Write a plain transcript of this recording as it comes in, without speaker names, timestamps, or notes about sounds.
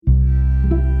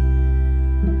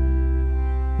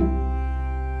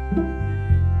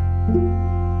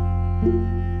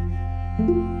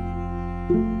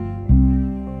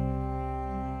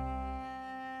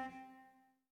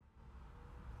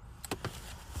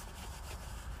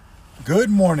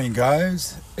Good morning,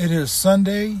 guys. It is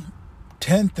Sunday,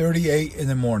 10:38 in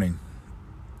the morning.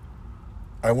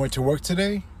 I went to work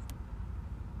today,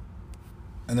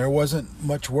 and there wasn't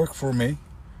much work for me.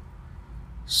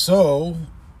 So,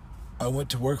 I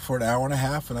went to work for an hour and a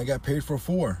half, and I got paid for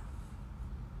 4.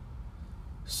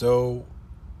 So,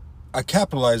 I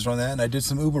capitalized on that, and I did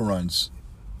some Uber runs.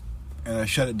 And I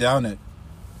shut it down at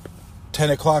 10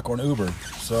 o'clock on Uber.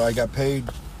 So, I got paid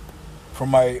for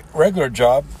my regular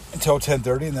job until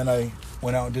 10:30, and then I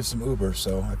went out and did some Uber.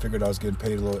 So I figured I was getting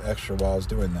paid a little extra while I was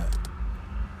doing that,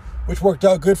 which worked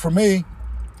out good for me.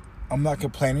 I'm not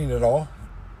complaining at all.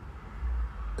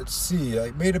 Let's see,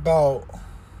 I made about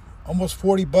almost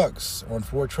 $40 on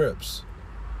 4 trips,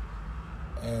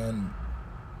 and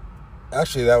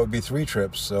actually that would be 3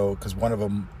 trips. So because one of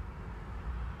them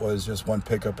was just 1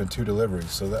 pickup and 2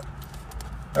 deliveries, so that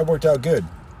worked out good.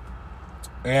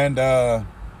 And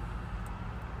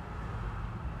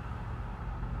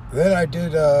then I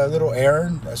did a little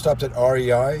errand. I stopped at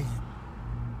REI.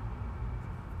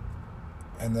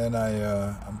 And then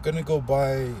I'm going to go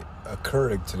buy a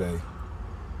Keurig today,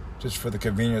 just for the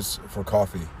convenience for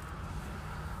coffee.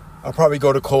 I'll probably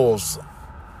go to Kohl's.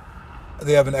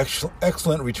 They have an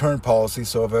excellent return policy,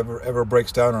 so if it ever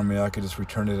breaks down on me, I could just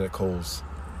return it at Kohl's.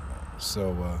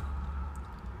 So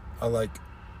I like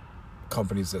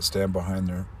companies that stand behind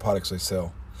their products they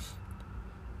sell.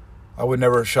 I would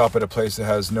never shop at a place that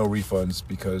has no refunds,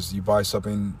 because you buy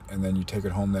something and then you take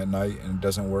it home that night and it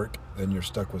doesn't work, then you're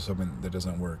stuck with something that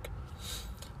doesn't work.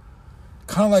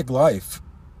 Kind of like life.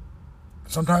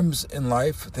 Sometimes in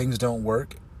life, things don't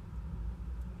work.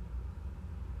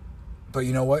 But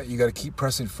you know what? You got to keep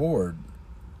pressing forward.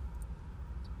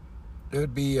 It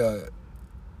would be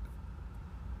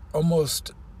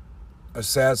almost a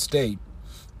sad state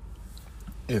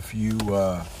if you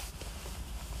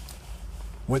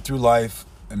went through life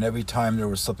and every time there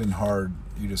was something hard,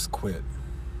 you just quit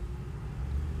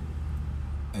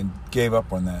and gave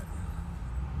up on that.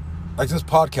 Like this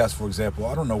podcast, for example,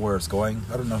 I don't know where it's going.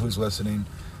 I don't know who's listening.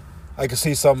 I can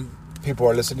see some people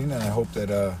are listening, and I hope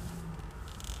that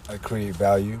I create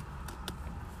value.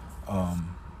 But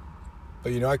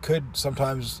I could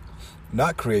sometimes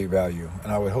not create value,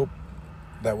 and I would hope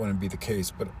that wouldn't be the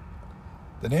case. But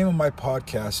the name of my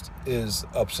podcast is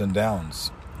Ups and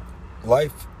Downs.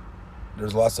 Life,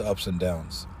 there's lots of ups and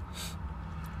downs.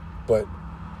 But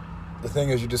the thing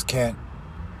is, you just can't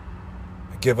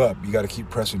give up. You got to keep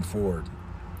pressing forward.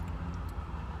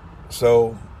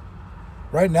 So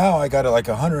right now I got like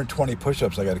 120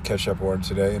 push-ups I got to catch up on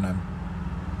today, and I'm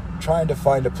trying to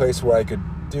find a place where I could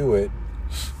do it.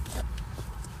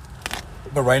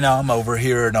 But right now I'm over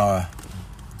here in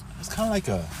it's kind of like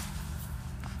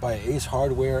by Ace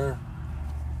Hardware,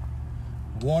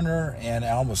 Warner, and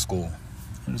Alma School.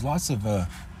 There's lots of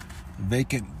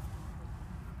vacant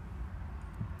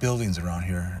buildings around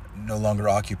here, no longer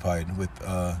occupied, with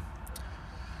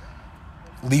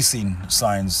leasing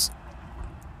signs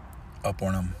up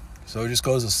on them. So it just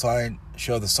goes to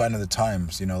show the sign of the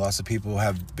times. Lots of people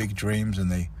have big dreams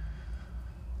and they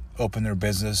open their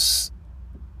business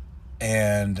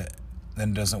and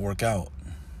then it doesn't work out.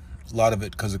 A lot of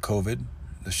it because of COVID,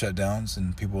 the shutdowns,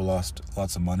 and people lost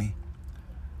lots of money.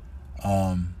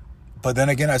 But then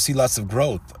again, I see lots of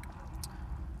growth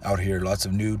out here, lots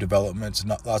of new developments,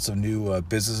 lots of new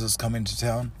businesses coming to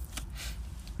town.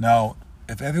 Now,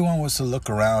 if everyone was to look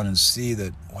around and see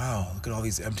that, wow, look at all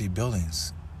these empty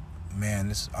buildings,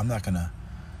 man, I'm not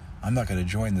gonna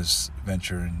join this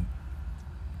venture, and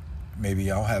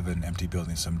maybe I'll have an empty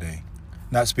building someday.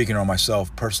 Not speaking on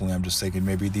myself personally, I'm just thinking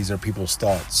maybe these are people's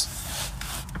thoughts.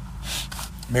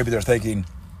 Maybe they're thinking,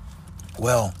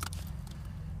 well,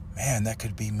 man, that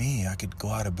could be me. I could go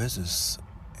out of business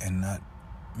and not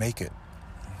make it.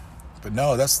 But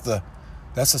no, that's the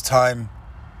time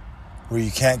where you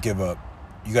can't give up.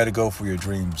 You got to go for your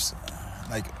dreams.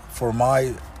 Like, for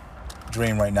my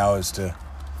dream right now is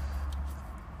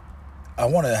I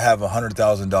want to have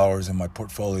 $100,000 in my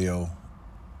portfolio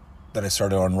that I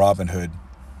started on Robinhood.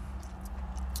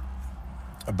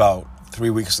 About 3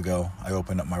 weeks ago, I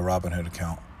opened up my Robinhood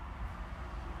account.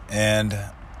 And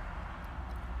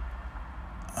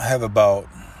I have about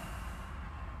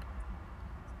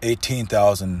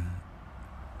 $18,000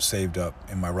 saved up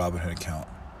in my Robinhood account.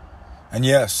 And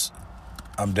yes,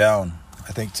 I'm down.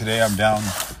 I think today I'm down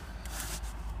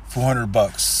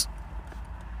 $400.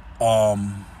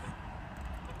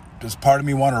 Does part of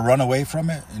me want to run away from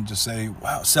it and just say,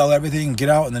 wow, sell everything, get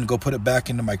out, and then go put it back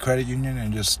into my credit union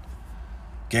and just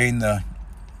gain the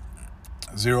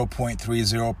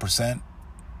 0.30%?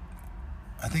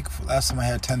 I think last time I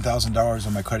had $10,000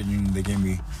 on my credit union, they gave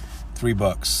me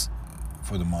 $3.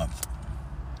 for the month.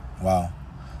 Wow.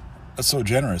 That's so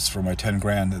generous for my 10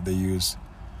 grand that they use.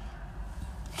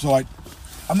 So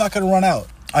I'm not going to run out.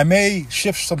 I may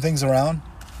shift some things around.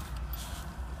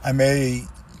 But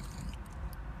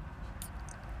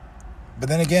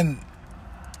then again,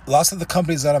 lots of the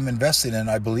companies that I'm investing in,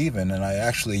 I believe in and I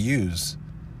actually use.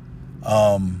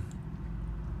 For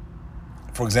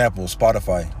example,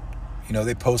 Spotify.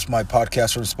 They post my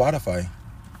podcast on Spotify.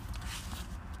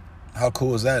 How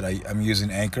cool is that? I'm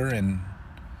using Anchor, and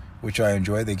which I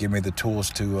enjoy. They give me the tools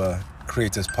to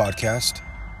create this podcast.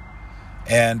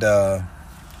 And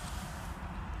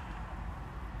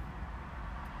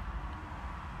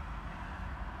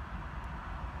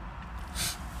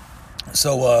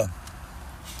so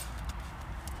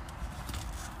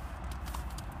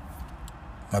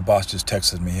my boss just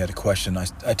texted me. He had a question. I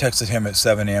texted him at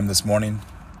 7 a.m. this morning.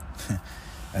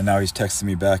 And now he's texting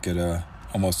me back at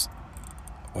almost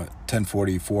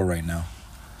 10:44 right now.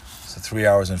 So 3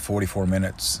 hours and 44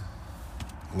 minutes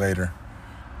later.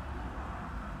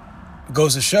 It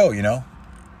goes to show, the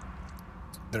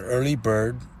early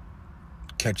bird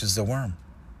catches the worm.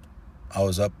 I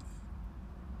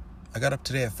got up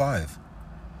today at 5.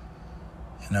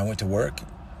 And I went to work,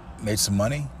 made some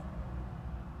money,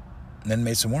 and then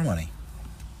made some more money.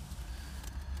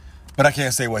 But I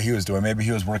can't say what he was doing. Maybe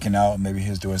he was working out. Maybe he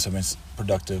was doing something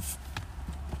productive.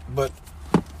 But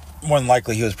more than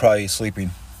likely, he was probably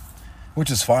sleeping,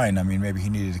 which is fine. I mean, maybe he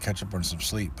needed to catch up on some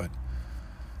sleep. But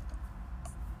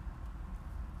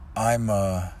I'm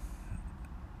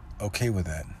okay with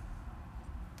that,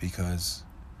 because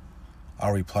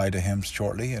I'll reply to him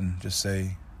shortly and just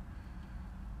say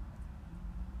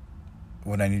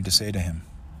what I need to say to him.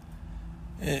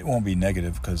 It won't be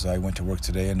negative, because I went to work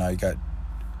today and I got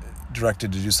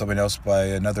directed to do something else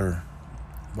by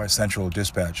Central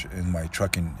Dispatch in my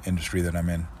trucking industry that I'm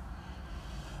in.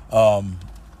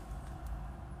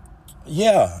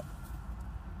 Yeah.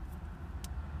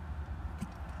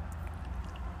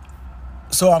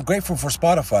 So I'm grateful for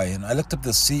Spotify, and I looked up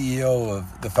the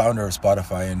the founder of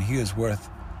Spotify, and he is worth,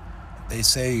 they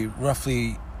say,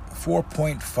 roughly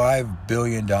 $4.5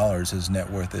 billion his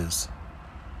net worth is.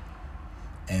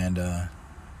 And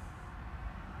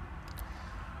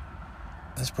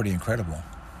that's pretty incredible.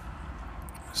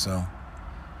 So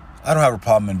I don't have a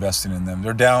problem investing in them.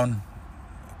 They're down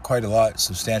quite a lot,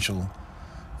 substantial,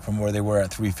 from where they were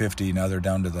at 350. Now they're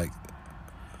down to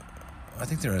I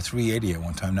think they were at 380 at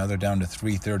one time. Now they're down to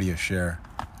 330 a share,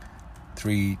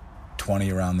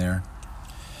 320 around there.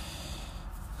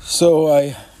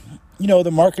 So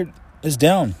the market is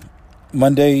down.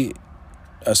 Monday's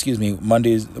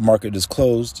the market is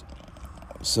closed.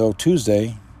 So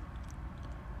Tuesday,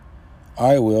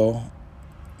 I will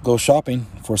go shopping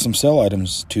for some sell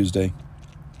items Tuesday.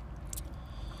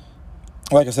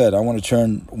 Like I said, I want to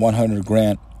turn 100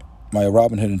 grand, my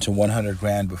Robinhood, into 100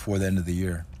 grand before the end of the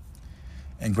year.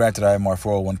 And granted, I have my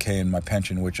 401k and my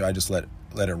pension, which I just let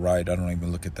it ride. I don't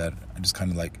even look at that. I just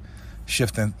kind of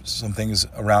shift some things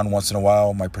around once in a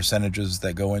while, my percentages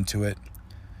that go into it.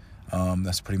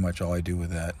 That's pretty much all I do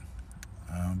with that.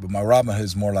 But my Robinhood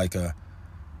is more like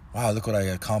wow, look what I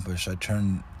accomplished. I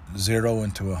turned 0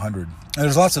 into 100. And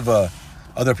there's lots of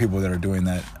other people that are doing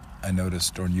that, I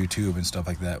noticed, on YouTube and stuff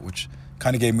like that, which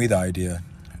kind of gave me the idea.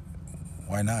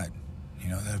 Why not?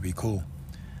 That would be cool.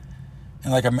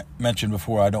 And like I mentioned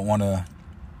before, I don't want to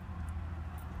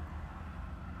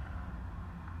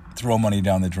throw money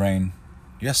down the drain.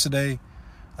 Yesterday,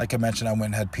 like I mentioned, I went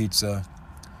and had pizza,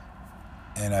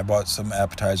 and I bought some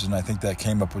appetizers, and I think that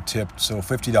came up with tip. So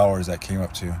 $50 that came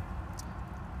up to.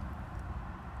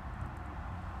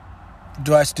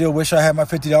 Do I still wish I had my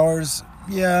 $50?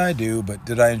 Yeah, I do. But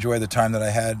did I enjoy the time that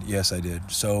I had? Yes, I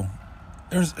did. So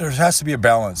there has to be a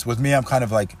balance. With me, I'm kind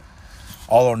of like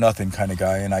all or nothing kind of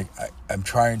guy, and I'm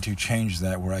trying to change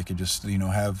that, where I could just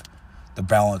have the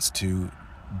balance to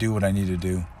do what I need to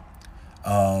do.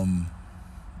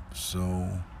 So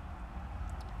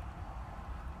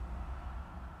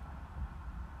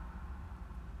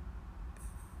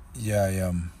yeah, I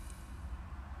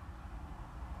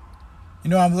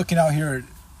I'm looking out here,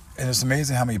 and it's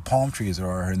amazing how many palm trees there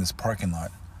are in this parking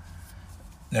lot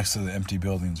next to the empty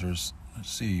buildings. There's,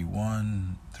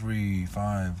 1, 3,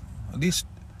 5, at least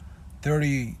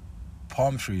 30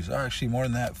 palm trees. Actually, more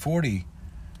than that, 40,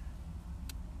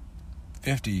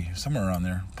 50, somewhere around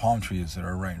there, palm trees that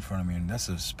are right in front of me. And that's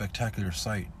a spectacular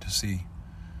sight to see.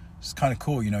 It's kind of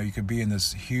cool, you could be in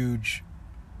this huge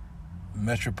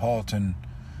metropolitan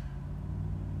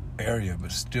area,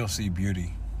 but still see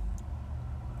beauty.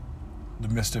 The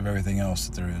midst of everything else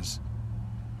that there is.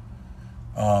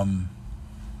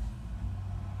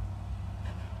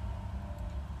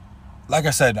 like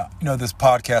I said, this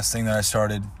podcast thing that I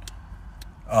started,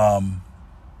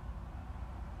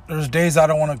 there's days I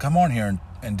don't want to come on here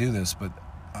and do this, but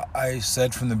I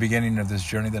said from the beginning of this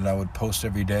journey that I would post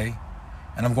every day,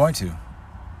 and I'm going to.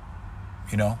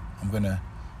 I'm going to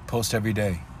post every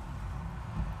day.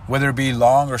 Whether it be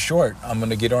long or short, I'm going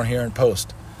to get on here and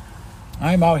post.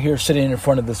 I'm out here sitting in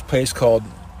front of this place called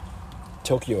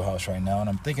Tokyo House right now, and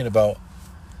I'm thinking about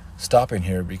stopping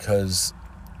here because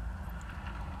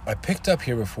I picked up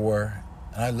here before,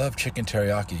 and I love chicken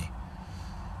teriyaki.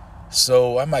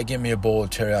 So I might get me a bowl of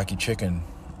teriyaki chicken.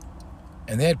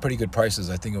 And they had pretty good prices.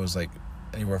 I think it was like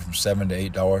anywhere from $7 to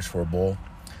 $8 for a bowl,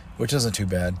 which isn't too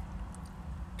bad.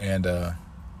 And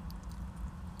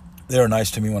they were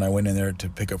nice to me when I went in there to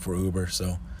pick up for Uber.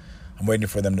 So I'm waiting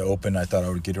for them to open. I thought I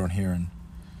would get on here and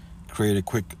create a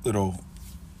quick little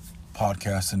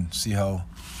podcast and see how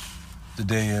the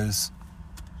day is.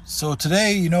 So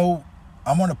today,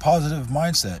 I'm on a positive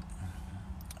mindset.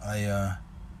 I'm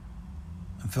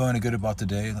feeling good about the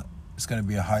day. It's going to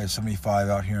be a high of 75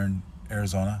 out here in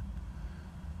Arizona.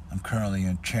 I'm currently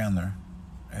in Chandler,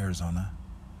 Arizona.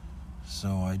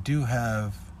 So I do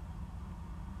have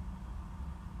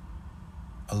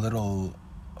a little,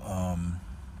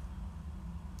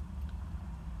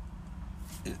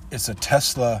 it's a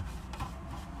Tesla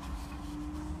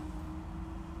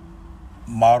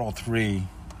Model 3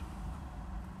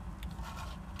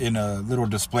 in a little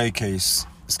display case.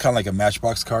 It's kind of like a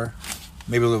Matchbox car,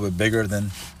 maybe a little bit bigger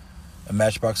than a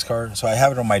Matchbox car. So I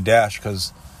have it on my dash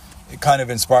because it kind of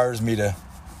inspires me to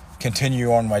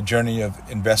continue on my journey of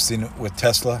investing with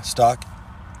Tesla stock,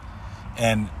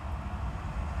 and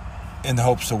in the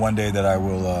hopes of one day that I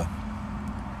will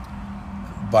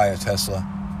buy a Tesla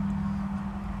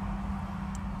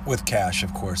with cash,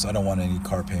 of course. I don't want any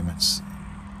car payments.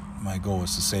 My goal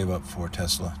is to save up for a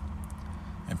Tesla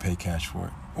and pay cash for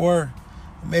it. Or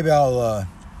maybe I'll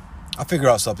figure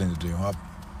out something to do. I'll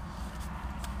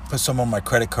put some on my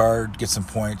credit card, get some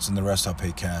points, and the rest I'll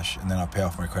pay cash, and then I'll pay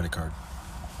off my credit card.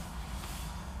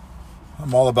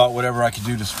 I'm all about whatever I can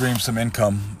do to stream some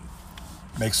income,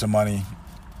 make some money.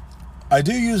 I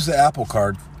do use the Apple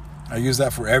Card. I use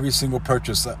that for every single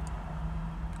purchase.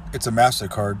 It's a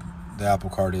MasterCard, the Apple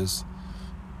Card is.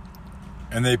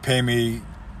 And they pay me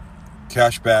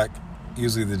cash back,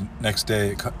 usually the next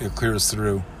day it clears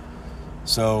through.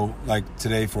 So, like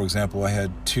today, for example, I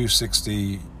had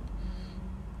 $2.60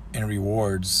 in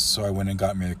rewards, so I went and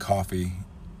got me a coffee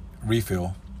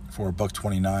refill for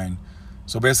 $1.29.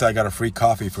 So basically, I got a free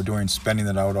coffee for doing spending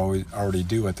that I would already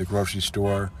do at the grocery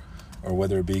store, or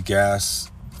whether it be gas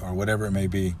or whatever it may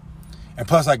be. And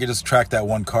plus, I could just track that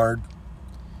one card,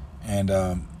 and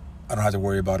I don't have to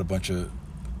worry about a bunch of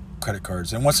credit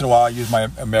cards. And once in a while, I use my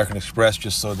American Express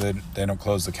just so that they don't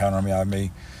close the counter on me. I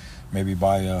may maybe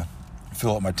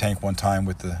fill up my tank one time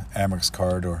with the Amex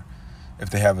card, or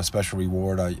if they have a special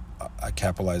reward, I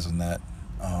capitalize on that.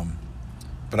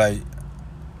 But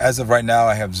as of right now,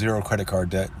 I have zero credit card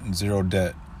debt and zero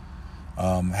debt.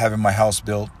 Having my house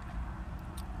built,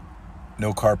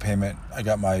 no car payment. I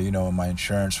got my my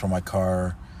insurance for my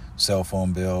car, cell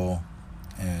phone bill,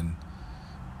 and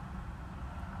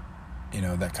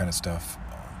that kind of stuff.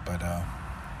 But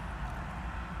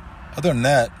other than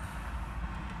that,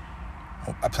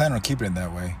 I plan on keeping it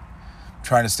that way. I'm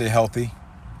trying to stay healthy.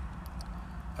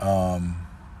 Gonna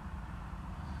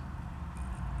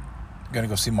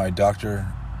go see my doctor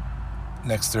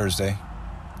next Thursday,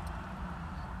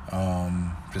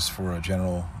 just for a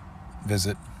general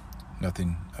visit,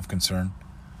 nothing of concern,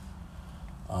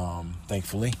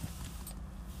 thankfully.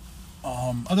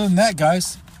 Other than that,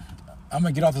 guys, I'm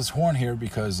gonna get off this horn here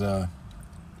because I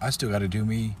still got to do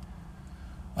me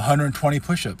 120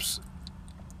 push-ups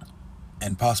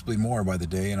and possibly more by the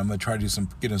day, and I'm gonna try to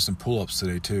get in some pull-ups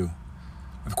today too.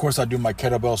 Of course, I'll do my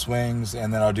kettlebell swings,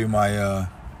 and then I'll do my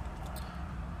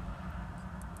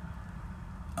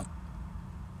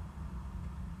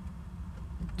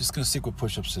just gonna stick with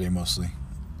push-ups today mostly.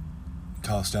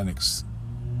 Calisthenics.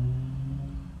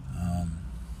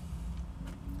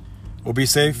 Well, be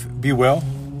safe, be well,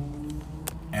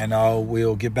 and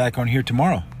we'll get back on here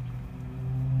tomorrow.